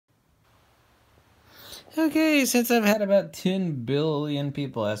Okay, since I've had about 10 billion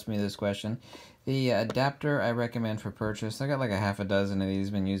people ask me this question, the adapter I recommend for purchase, I got like a half a dozen of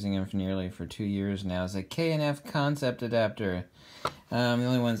these, been using them for 2 years now, is a K&F concept adapter. The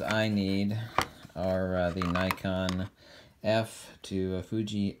only ones I need are the Nikon F to a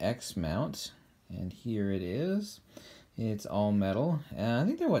Fuji X mount, and here it is. It's all metal. I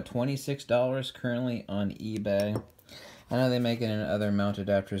think they're, what, $26 currently on eBay. I know they make it in other mount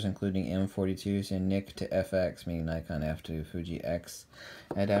adapters, including M42s and NIC to FX, meaning Nikon F to Fuji X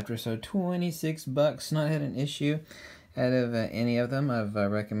adapter. So $26, not had an issue out of any of them. I've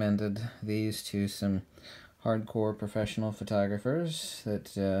recommended these to some hardcore professional photographers that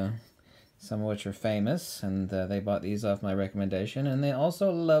some of which are famous, and they bought these off my recommendation, and they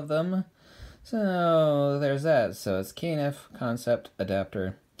also love them. So there's that. So it's K&F Concept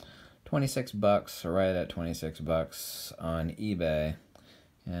Adapter. $26, right at $26 on eBay,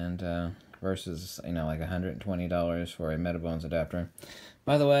 and versus, you know, like $120 for a Metabones adapter.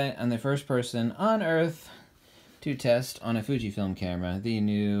 By the way, I'm the first person on Earth to test on a Fujifilm camera the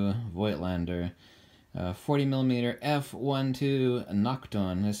new Voigtlander 40mm f1.2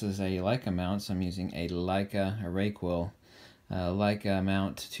 Nocton. This is a Leica mount, so I'm using a Leica Rayquil Leica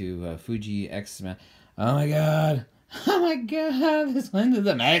mount to Fuji X mount. Oh my god! Oh my god, this lens is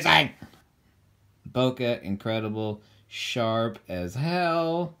amazing! Bokeh, incredible, sharp as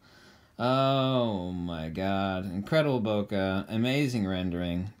hell. Oh my god, incredible bokeh, amazing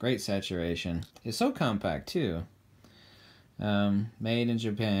rendering, great saturation. It's so compact too. Made in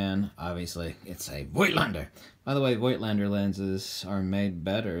Japan, obviously, it's a Voigtlander. By the way, Voigtlander lenses are made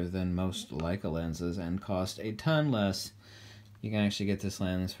better than most Leica lenses and cost a ton less. You can actually get this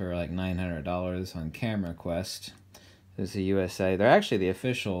lens for like $900 on Camera Quest. This is the USA. They're actually the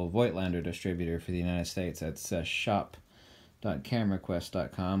official Voigtlander distributor for the United States. That's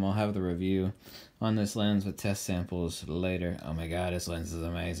shop.cameraquest.com. I'll have the review on this lens with test samples later. Oh my god, this lens is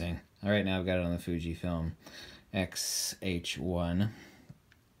amazing. Alright, now I've got it on the Fujifilm XH1.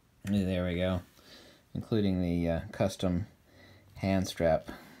 There we go. Including the custom hand strap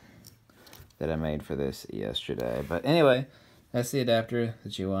that I made for this yesterday. But anyway, that's the adapter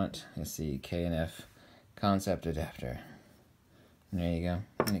that you want. It's the K&F Concept Adapter. And there you go.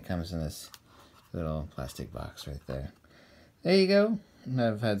 And it comes in this little plastic box right there. There you go.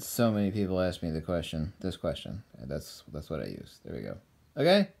 I've had so many people ask me this question. That's what I use. There we go.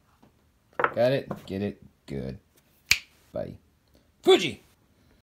 Okay? Got it? Get it? Good. Bye. Fuji!